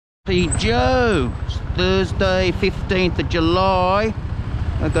Hey Joe, it's Thursday 15th of July.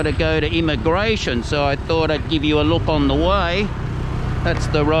 I've got to go to immigration, so I thought I'd give you a look on the way. That's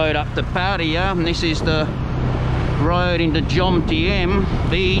the road up to Pattaya, and this is the road into Jomtien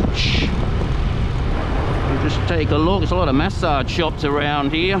Beach. We'll just take a look. There's a lot of massage shops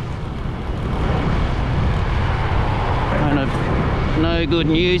around here. Kind of no good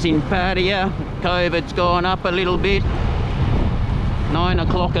news in Pattaya. COVID's gone up a little bit. 9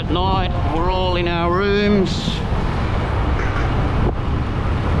 o'clock at night, we're all in our rooms.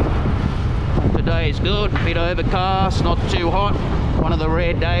 Today's good, a bit overcast, not too hot. One of the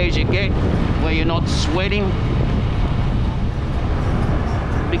rare days you get where you're not sweating.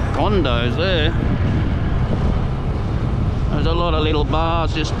 Big condos there. There's a lot of little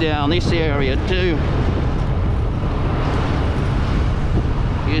bars just down this area too.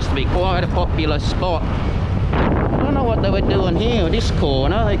 Used to be quite a popular spot. I don't know what they were doing here in this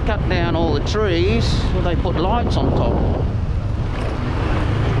corner. They cut down all the trees, or they put lights on top.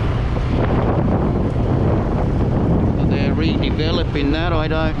 Whether they're redeveloping that, I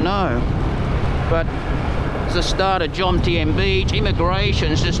don't know. But it's the start of Jomtien Beach.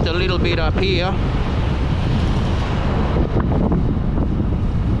 Immigration's just a little bit up here.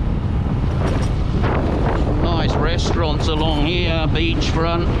 Some nice restaurants along here,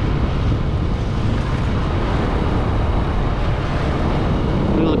 beachfront.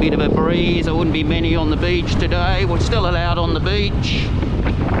 A little bit of a breeze. There wouldn't be many on the beach today. We're still allowed on the beach,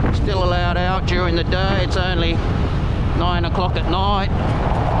 still allowed out during the day. It's only 9 o'clock at night.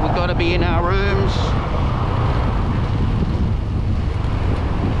 We've got to be in our rooms.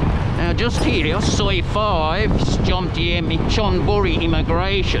 Now just here, Soi 5, Jomtien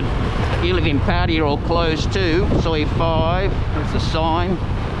Immigration. If you live in Pattaya or close to, Soi 5, there's the sign.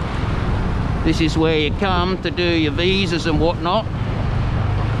 This is where you come to do your visas and whatnot.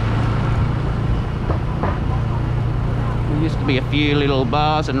 There used to be a few little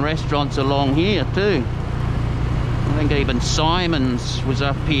bars and restaurants along here too. I think even Simon's was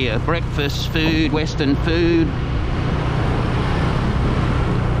up here. Breakfast food, Western food.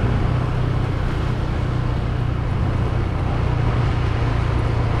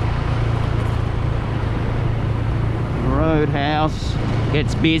 Roadhouse.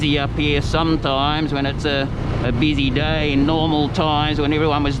 Gets busy up here sometimes when it's a busy day. In normal times when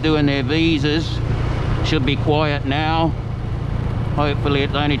everyone was doing their visas. Should be quiet now. Hopefully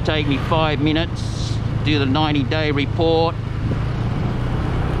it'll only take me 5 minutes to do the 90-day report.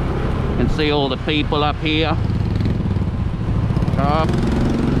 You can see all the people up here. Up.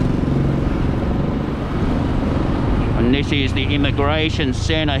 And this is the immigration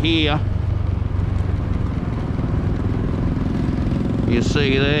centre here. You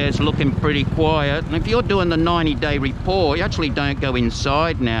see there, it's looking pretty quiet. And if you're doing the 90-day report, you actually don't go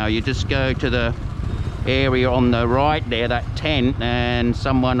inside now. You just go to the area on the right there, that tent, and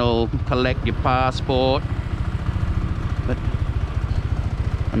someone will collect your passport.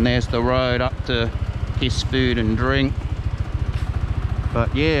 And there's the road up to Kiss Food and Drink.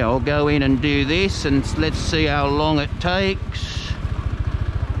 But yeah, I'll go in and do this, and let's see how long it takes.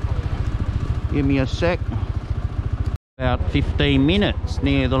 Give me a sec. About 15 minutes,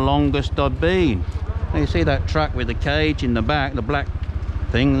 near the longest I've been. You see that truck with the cage in the back, the black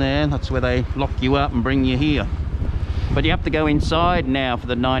thing there? That's where they lock you up and bring you here. But you have to go inside now for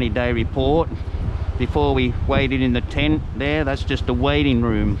the 90-day report. Before we waited in the tent there, that's just a waiting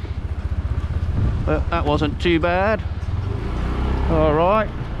room. But that wasn't too bad. Alright,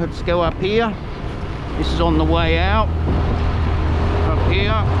 let's go up here. This is on the way out. Up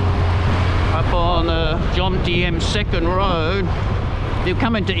here, up on the Jomtien second road. If you're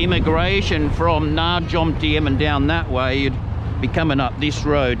coming to immigration from Jomtien and down that way, you'd be coming up this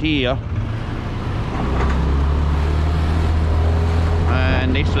road here.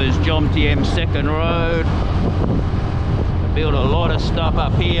 And this was Jomtien second road. They built a lot of stuff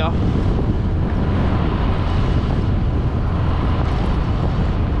up here.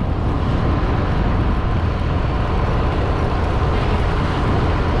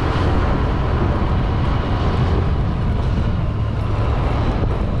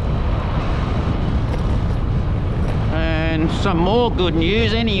 Some more good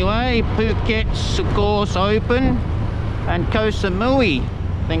news anyway. Phuket's of course open, and Koh Samui,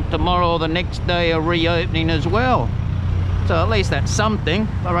 I think tomorrow or the next day, are reopening as well. So at least that's something.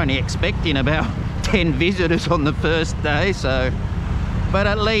 They're only expecting about 10 visitors on the first day, so but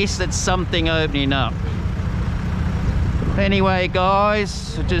at least it's something opening up. Anyway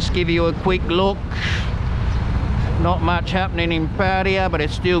guys, I'll just give you a quick look. Not much happening in Pattaya, but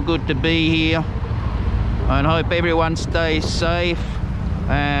it's still good to be here. And hope everyone stays safe.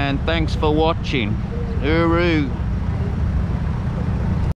 and thanks for watching. Uru.